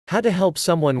How to help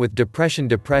someone with depression.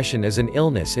 Depression is an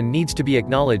illness and needs to be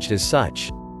acknowledged as such.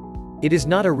 It is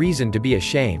not a reason to be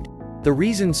ashamed. The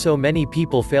reason so many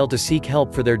people fail to seek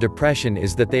help for their depression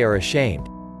is that they are ashamed.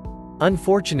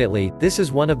 Unfortunately, this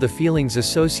is one of the feelings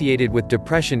associated with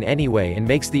depression anyway and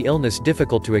makes the illness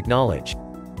difficult to acknowledge.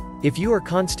 If you are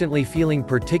constantly feeling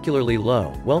particularly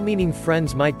low, well-meaning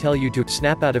friends might tell you to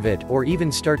snap out of it or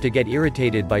even start to get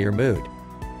irritated by your mood.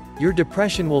 Your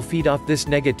depression will feed off this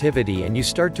negativity and you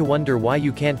start to wonder why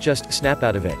you can't just snap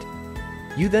out of it.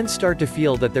 You then start to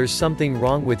feel that there's something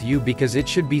wrong with you because it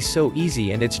should be so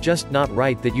easy and it's just not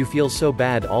right that you feel so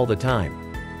bad all the time.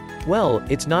 Well,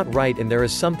 it's not right and there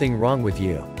is something wrong with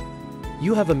you.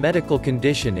 You have a medical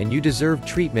condition and you deserve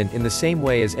treatment in the same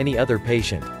way as any other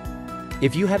patient.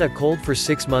 If you had a cold for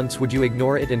 6 months, would you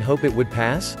ignore it and hope it would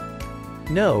pass?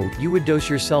 No, you would dose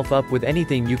yourself up with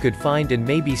anything you could find and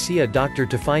maybe see a doctor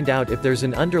to find out if there's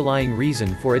an underlying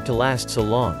reason for it to last so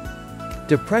long.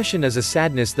 Depression is a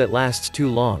sadness that lasts too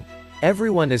long.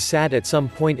 Everyone is sad at some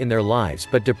point in their lives,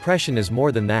 but depression is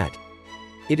more than that.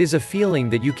 It is a feeling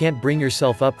that you can't bring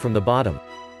yourself up from the bottom.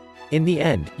 In the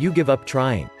end, you give up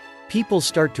trying. People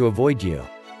start to avoid you.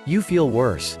 You feel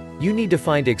worse. You need to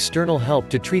find external help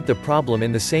to treat the problem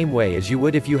in the same way as you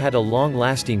would if you had a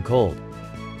long-lasting cold.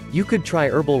 You could try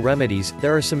herbal remedies,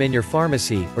 there are some in your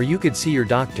pharmacy, or you could see your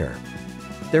doctor.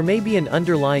 There may be an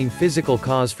underlying physical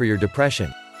cause for your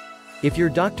depression. If your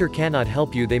doctor cannot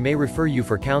help you, they may refer you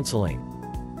for counseling.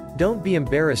 Don't be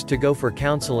embarrassed to go for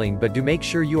counseling, but do make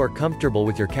sure you are comfortable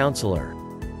with your counselor.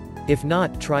 If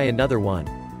not, try another one.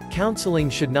 Counseling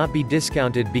should not be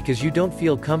discounted because you don't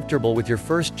feel comfortable with your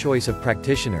first choice of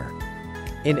practitioner.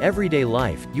 In everyday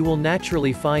life, you will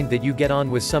naturally find that you get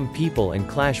on with some people and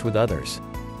clash with others.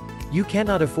 You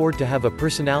cannot afford to have a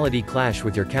personality clash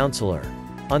with your counselor.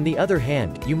 On the other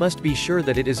hand, you must be sure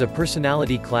that it is a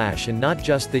personality clash and not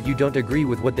just that you don't agree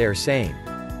with what they are saying.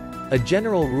 A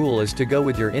general rule is to go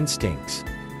with your instincts.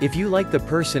 If you like the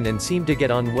person and seem to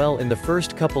get on well in the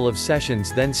first couple of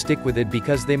sessions, then stick with it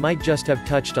because they might just have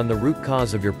touched on the root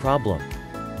cause of your problem.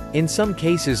 In some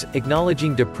cases,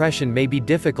 acknowledging depression may be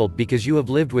difficult because you have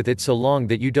lived with it so long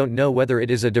that you don't know whether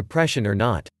it is a depression or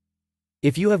not.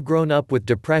 If you have grown up with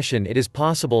depression, it is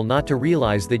possible not to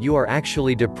realize that you are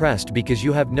actually depressed because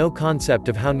you have no concept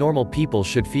of how normal people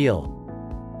should feel.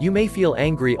 You may feel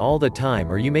angry all the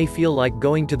time, or you may feel like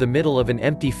going to the middle of an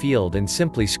empty field and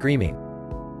simply screaming.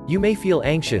 You may feel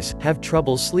anxious, have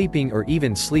trouble sleeping, or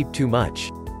even sleep too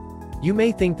much. You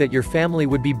may think that your family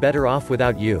would be better off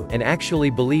without you, and actually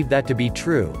believe that to be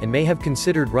true, and may have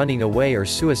considered running away or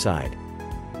suicide.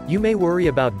 You may worry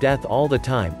about death all the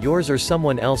time, yours or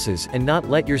someone else's, and not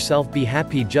let yourself be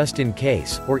happy just in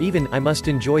case, or even, I must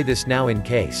enjoy this now in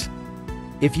case.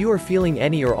 If you are feeling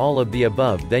any or all of the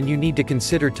above, then you need to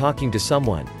consider talking to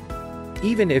someone.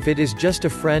 Even if it is just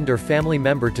a friend or family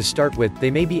member to start with,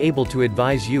 they may be able to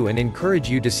advise you and encourage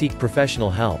you to seek professional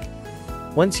help.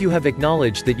 Once you have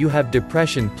acknowledged that you have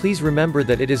depression, please remember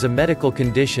that it is a medical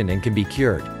condition and can be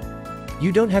cured.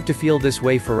 You don't have to feel this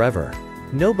way forever.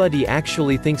 Nobody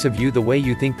actually thinks of you the way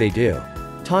you think they do.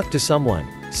 Talk to someone.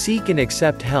 Seek and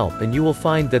accept help and you will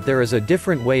find that there is a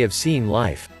different way of seeing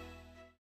life.